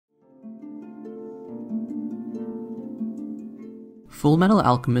Fullmetal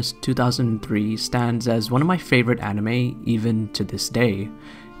Alchemist 2003 stands as one of my favorite anime even to this day.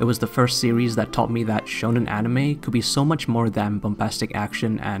 It was the first series that taught me that shonen anime could be so much more than bombastic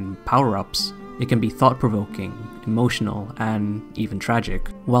action and power-ups. It can be thought-provoking, emotional, and even tragic.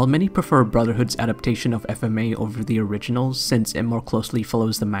 While many prefer Brotherhood's adaptation of FMA over the original since it more closely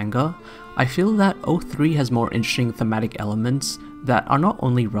follows the manga, I feel that 03 has more interesting thematic elements that are not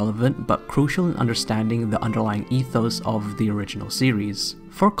only relevant but crucial in understanding the underlying ethos of the original series.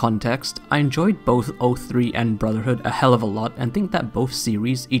 For context, I enjoyed both 03 and Brotherhood a hell of a lot and think that both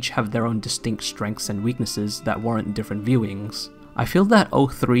series each have their own distinct strengths and weaknesses that warrant different viewings. I feel that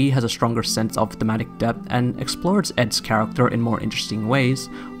 03 has a stronger sense of thematic depth and explores Ed's character in more interesting ways,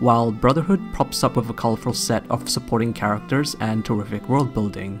 while Brotherhood props up with a colorful set of supporting characters and terrific world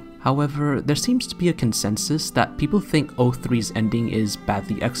building. However, there seems to be a consensus that people think 03's ending is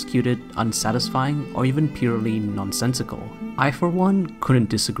badly executed, unsatisfying, or even purely nonsensical. I for one couldn't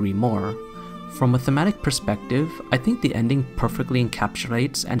disagree more. From a thematic perspective, I think the ending perfectly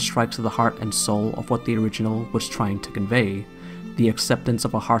encapsulates and strikes to the heart and soul of what the original was trying to convey. The acceptance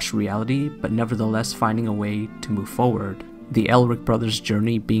of a harsh reality, but nevertheless finding a way to move forward. The Elric Brothers'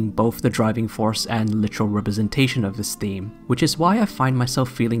 journey being both the driving force and literal representation of this theme, which is why I find myself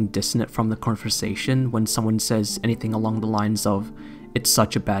feeling dissonant from the conversation when someone says anything along the lines of, "It's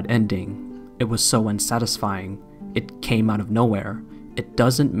such a bad ending," "It was so unsatisfying," "It came out of nowhere," "It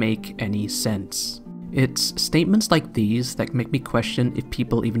doesn't make any sense." It's statements like these that make me question if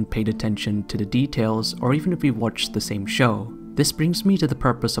people even paid attention to the details or even if we watched the same show. This brings me to the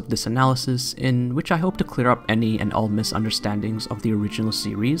purpose of this analysis, in which I hope to clear up any and all misunderstandings of the original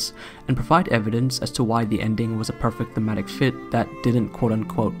series and provide evidence as to why the ending was a perfect thematic fit that didn't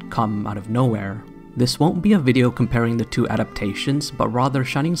quote-unquote come out of nowhere. This won't be a video comparing the two adaptations, but rather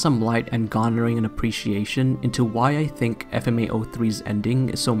shining some light and garnering an appreciation into why I think FMA 03's ending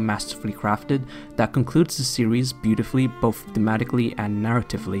is so masterfully crafted that concludes the series beautifully both thematically and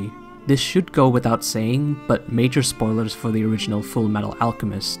narratively. This should go without saying, but major spoilers for the original Fullmetal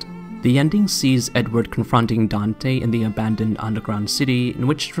Alchemist. The ending sees Edward confronting Dante in the abandoned underground city, in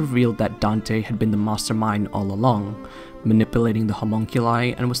which it's revealed that Dante had been the mastermind all along, manipulating the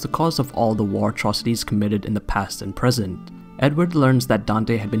homunculi and was the cause of all the war atrocities committed in the past and present. Edward learns that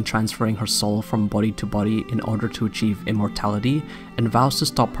Dante had been transferring her soul from body to body in order to achieve immortality and vows to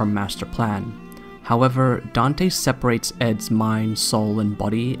stop her master plan. However, Dante separates Ed's mind, soul, and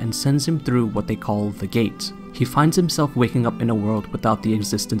body and sends him through what they call the Gate. He finds himself waking up in a world without the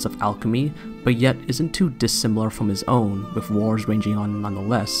existence of alchemy, but yet isn't too dissimilar from his own, with wars raging on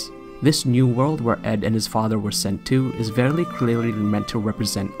nonetheless. This new world where Ed and his father were sent to is very clearly meant to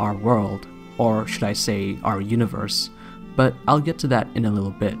represent our world, or should I say, our universe, but I'll get to that in a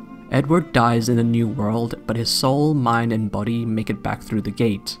little bit. Edward dies in the new world, but his soul, mind, and body make it back through the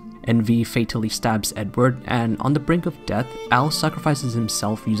Gate. Envy fatally stabs Edward, and on the brink of death, Al sacrifices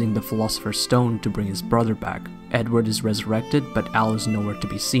himself using the Philosopher's Stone to bring his brother back. Edward is resurrected, but Al is nowhere to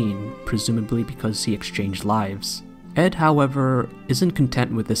be seen, presumably because he exchanged lives. Ed, however, isn't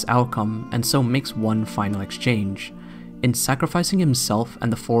content with this outcome, and so makes one final exchange. In sacrificing himself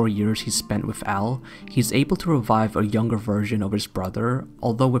and the 4 years he spent with Al, he's able to revive a younger version of his brother,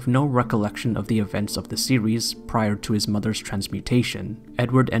 although with no recollection of the events of the series prior to his mother's transmutation.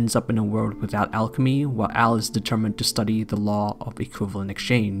 Edward ends up in a world without alchemy, while Al is determined to study the law of equivalent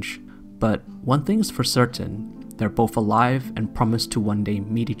exchange. But one thing is for certain, they're both alive and promise to one day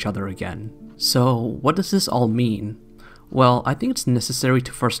meet each other again. So what does this all mean? Well, I think it's necessary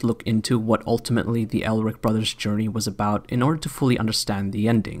to first look into what ultimately the Elric Brothers' journey was about in order to fully understand the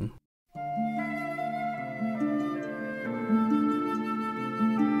ending.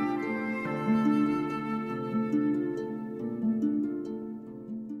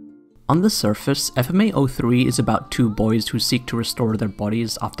 On the surface, FMA 03 is about two boys who seek to restore their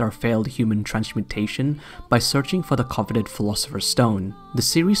bodies after a failed human transmutation by searching for the coveted Philosopher's Stone. The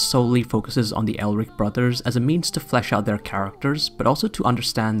series solely focuses on the Elric brothers as a means to flesh out their characters, but also to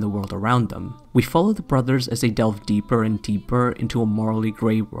understand the world around them. We follow the brothers as they delve deeper and deeper into a morally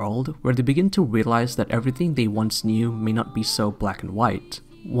grey world, where they begin to realize that everything they once knew may not be so black and white.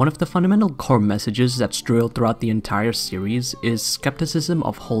 One of the fundamental core messages that's drilled throughout the entire series is skepticism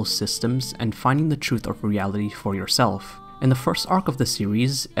of whole systems and finding the truth of reality for yourself. In the first arc of the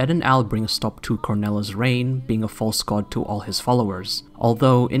series, Ed and Al bring a stop to Cornella's reign, being a false god to all his followers.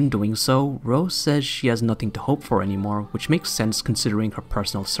 Although, in doing so, Rose says she has nothing to hope for anymore, which makes sense considering her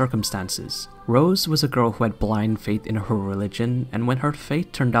personal circumstances. Rose was a girl who had blind faith in her religion, and when her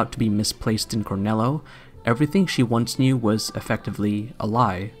faith turned out to be misplaced in Cornello, everything she once knew was effectively a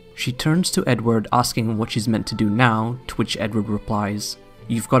lie. She turns to Edward asking what she's meant to do now, to which Edward replies,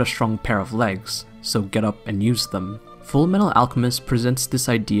 "You've got a strong pair of legs, so get up and use them." Fullmetal Alchemist presents this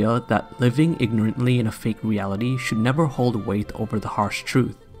idea that living ignorantly in a fake reality should never hold weight over the harsh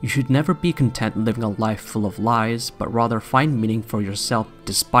truth. You should never be content living a life full of lies, but rather find meaning for yourself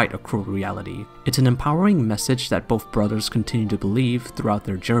despite a cruel reality. It's an empowering message that both brothers continue to believe throughout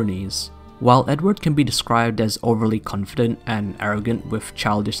their journeys. While Edward can be described as overly confident and arrogant with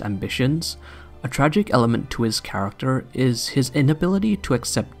childish ambitions, a tragic element to his character is his inability to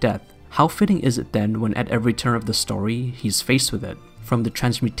accept death. How fitting is it then when at every turn of the story, he's faced with it? From the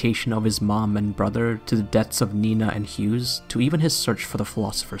transmutation of his mom and brother, to the deaths of Nyaa and Hughes, to even his search for the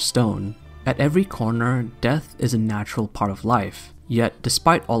Philosopher's Stone. At every corner, death is a natural part of life. Yet,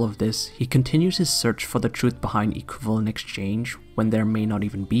 despite all of this, he continues his search for the truth behind equivalent exchange when there may not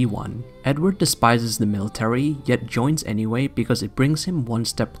even be one. Edward despises the military, yet joins anyway because it brings him one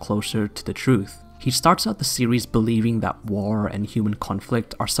step closer to the truth. He starts out the series believing that war and human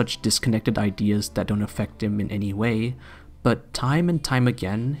conflict are such disconnected ideas that don't affect him in any way, but time and time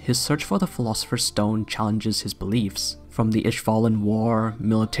again, his search for the Philosopher's Stone challenges his beliefs. From the Ishvalan War,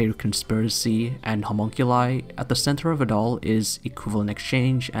 military conspiracy, and homunculi, at the center of it all is equivalent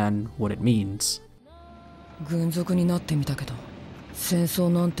exchange and what it means. 軍属になってみたけど、戦争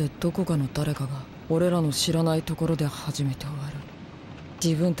なんてどこかの誰かが俺らの知らないところで初めて終わる。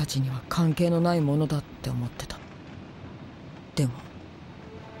自分たちには関係のないものだって思ってた。でも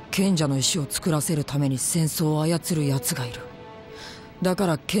賢者の石を作らせるために戦争を操る奴がいる。だか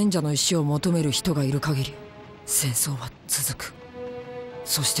ら賢者の石を求める人がいる限り戦争は続く。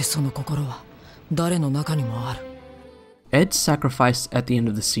そしてその心は誰の中にもある。Ed's sacrifice at the end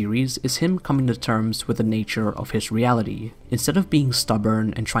of the series is him coming to terms with the nature of his reality. Instead of being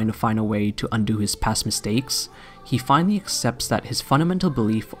stubborn and trying to find a way to undo his past mistakes, he finally accepts that his fundamental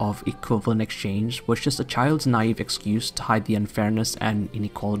belief of equivalent exchange was just a child's naive excuse to hide the unfairness and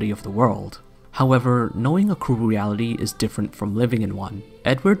inequality of the world. However, knowing a cruel reality is different from living in one.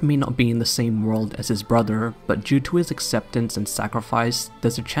 Edward may not be in the same world as his brother, but due to his acceptance and sacrifice,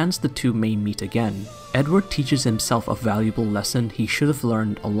 there's a chance the two may meet again. Edward teaches himself a valuable lesson he should have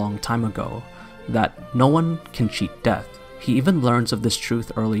learned a long time ago, that no one can cheat death. He even learns of this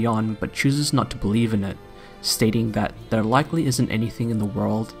truth early on, but chooses not to believe in it, stating that there likely isn't anything in the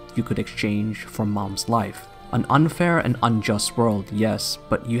world you could exchange for Mom's life. An unfair and unjust world, yes,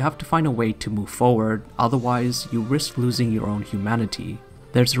 but you have to find a way to move forward, otherwise you risk losing your own humanity.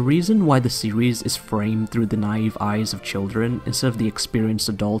 There's a reason why the series is framed through the naive eyes of children instead of the experienced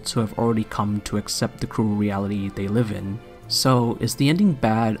adults who have already come to accept the cruel reality they live in. So, is the ending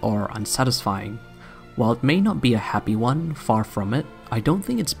bad or unsatisfying? While it may not be a happy one, far from it, I don't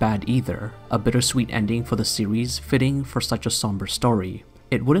think it's bad either. A bittersweet ending for the series, fitting for such a somber story.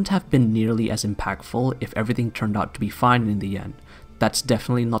 It wouldn't have been nearly as impactful if everything turned out to be fine in the end. That's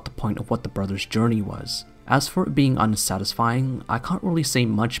definitely not the point of what the brothers' journey was. As for it being unsatisfying, I can't really say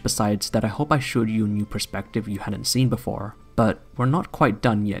much besides that I hope I showed you a new perspective you hadn't seen before. But we're not quite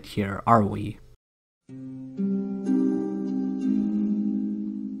done yet here, are we?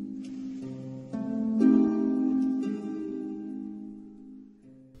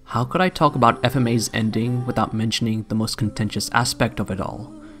 How could I talk about FMA's ending without mentioning the most contentious aspect of it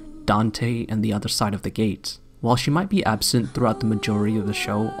all? Dante and the other side of the gate. While she might be absent throughout the majority of the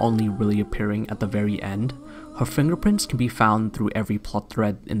show, only really appearing at the very end, her fingerprints can be found through every plot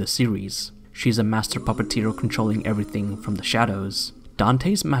thread in the series. She's a master puppeteer controlling everything from the shadows.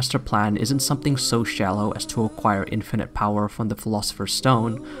 Dante's master plan isn't something so shallow as to acquire infinite power from the Philosopher's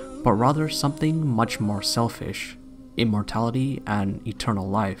Stone, but rather something much more selfish. Immortality and eternal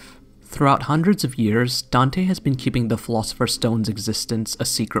life. Throughout hundreds of years, Dante has been keeping the Philosopher's Stone's existence a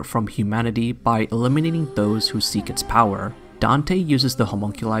secret from humanity by eliminating those who seek its power. Dante uses the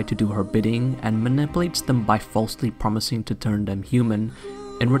homunculi to do her bidding and manipulates them by falsely promising to turn them human.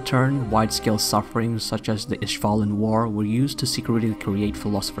 In return, wide-scale sufferings such as the Ishvalan War were used to secretly create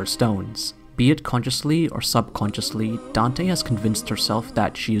Philosopher's Stones. Be it consciously or subconsciously, Dante has convinced herself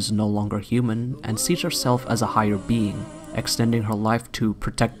that she is no longer human and sees herself as a higher being, extending her life to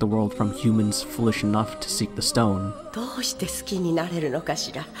protect the world from humans foolish enough to seek the stone. どうして好きになれるのか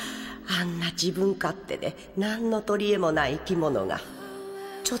しら。あんな自分勝手で何の取り柄もない生き物が。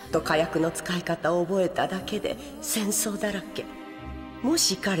ちょっと火薬の使い方を覚えただけで戦争だらけ。も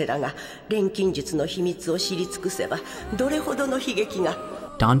し彼らが錬金術の秘密を知り尽くせば、どれほどの悲劇が。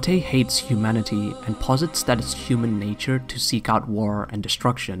Dante hates humanity and posits that it's human nature to seek out war and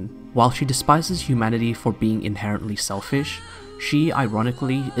destruction. While she despises humanity for being inherently selfish, she,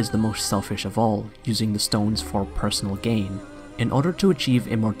 ironically, is the most selfish of all, using the stones for personal gain. In order to achieve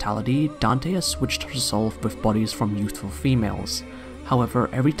immortality, Dante has switched herself with bodies from youthful females.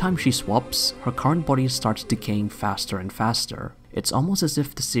 However, every time she swaps, her current body starts decaying faster and faster. It's almost as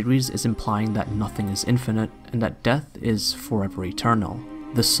if the series is implying that nothing is infinite and that death is forever eternal.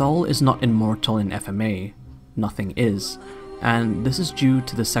 The soul is not immortal in FMA, nothing is, and this is due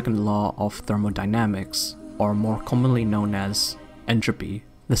to the second law of thermodynamics, or more commonly known as entropy.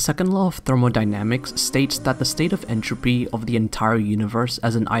 The second law of thermodynamics states that the state of entropy of the entire universe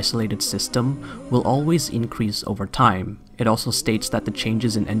as an isolated system will always increase over time. It also states that the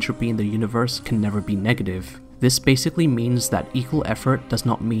changes in entropy in the universe can never be negative. This basically means that equal effort does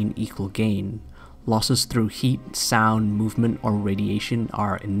not mean equal gain. Losses through heat, sound, movement, or radiation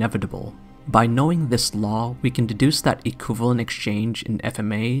are inevitable. By knowing this law, we can deduce that equivalent exchange in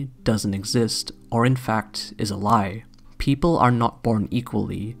FMA doesn't exist, or in fact is a lie. People are not born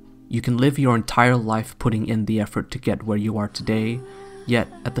equally. You can live your entire life putting in the effort to get where you are today, yet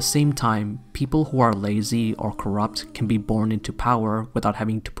at the same time, people who are lazy or corrupt can be born into power without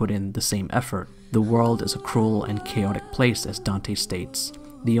having to put in the same effort. The world is a cruel and chaotic place, as Dante states.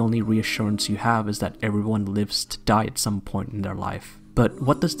 The only reassurance you have is that everyone lives to die at some point in their life. But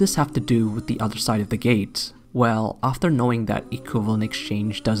what does this have to do with the other side of the gate? Well, after knowing that equivalent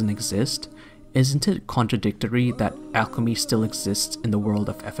exchange doesn't exist, isn't it contradictory that alchemy still exists in the world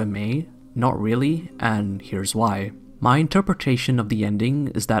of FMA? Not really, and here's why. My interpretation of the ending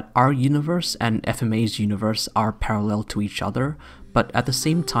is that our universe and FMA's universe are parallel to each other, but at the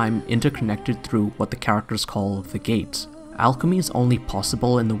same time interconnected through what the characters call the gate. Alchemy is only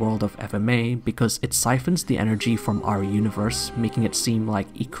possible in the world of FMA because it siphons the energy from our universe, making it seem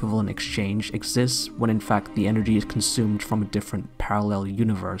like equivalent exchange exists when in fact the energy is consumed from a different parallel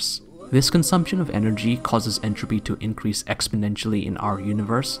universe. This consumption of energy causes entropy to increase exponentially in our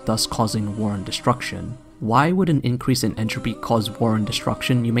universe, thus causing war and destruction. Why would an increase in entropy cause war and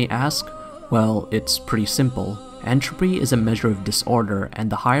destruction, you may ask? Well, it's pretty simple. Entropy is a measure of disorder, and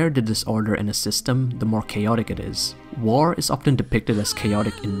the higher the disorder in a system, the more chaotic it is. War is often depicted as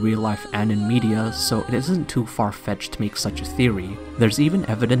chaotic in real life and in media, so it isn't too far-fetched to make such a theory. There's even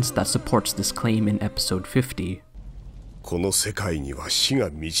evidence that supports this claim in episode 50. この世界には死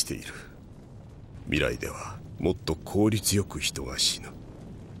が満ちている。未来ではもっと効率よく人が死ぬ。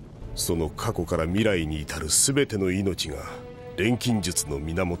その過去から未来に至るすべての命が錬金術の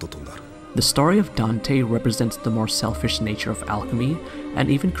源となる。The story of Dante represents the more selfish nature of alchemy, and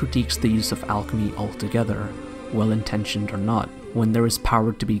even critiques the use of alchemy altogether, well-intentioned or not. When there is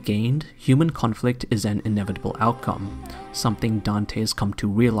power to be gained, human conflict is an inevitable outcome, something Dante has come to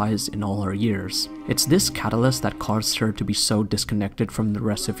realize in all her years. It's this catalyst that caused her to be so disconnected from the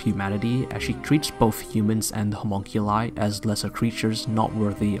rest of humanity, as she treats both humans and the homunculi as lesser creatures not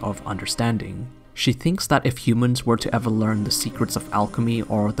worthy of understanding. She thinks that if humans were to ever learn the secrets of alchemy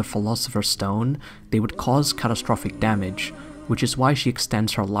or the Philosopher's Stone, they would cause catastrophic damage, which is why she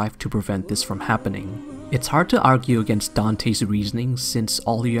extends her life to prevent this from happening. It's hard to argue against Dante's reasoning since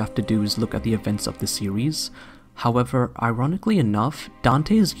all you have to do is look at the events of the series. However, ironically enough,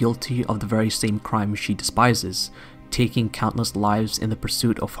 Dante is guilty of the very same crime she despises, taking countless lives in the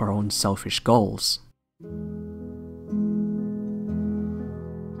pursuit of her own selfish goals.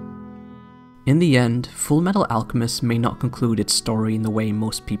 In the end, Fullmetal Alchemist may not conclude its story in the way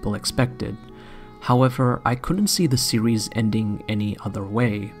most people expected. However, I couldn't see the series ending any other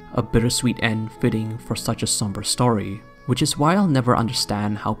way, a bittersweet end fitting for such a somber story, which is why I'll never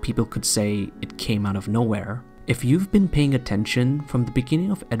understand how people could say it came out of nowhere. If you've been paying attention, from the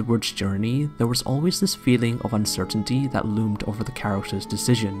beginning of Edward's journey, there was always this feeling of uncertainty that loomed over the character's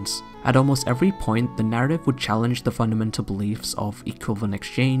decisions. At almost every point, the narrative would challenge the fundamental beliefs of equivalent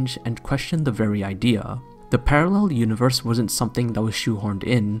exchange and question the very idea. The parallel universe wasn't something that was shoehorned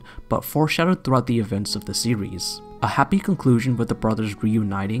in, but foreshadowed throughout the events of the series. A happy conclusion with the brothers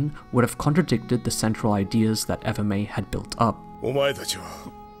reuniting would have contradicted the central ideas that FMA had built up. お前たちは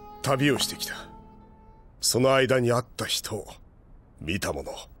旅をしてきた。その間に会った人、見たも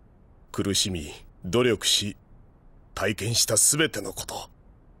の、苦しみ、努力し、体験したすべてのこと。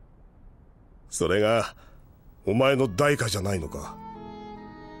それがお前の代価じゃないのか。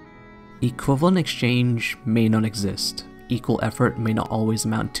Equivalent exchange may not exist. Equal effort may not always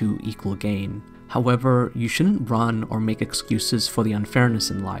amount to equal gain. However, you shouldn't run or make excuses for the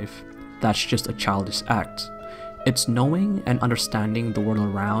unfairness in life. That's just a childish act. It's knowing and understanding the world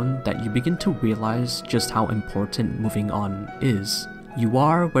around that you begin to realize just how important moving on is. You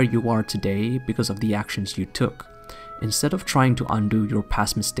are where you are today because of the actions you took. Instead of trying to undo your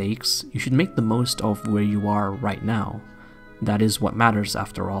past mistakes, you should make the most of where you are right now. That is what matters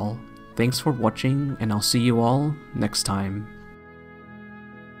after all. Thanks for watching, and I'll see you all next time.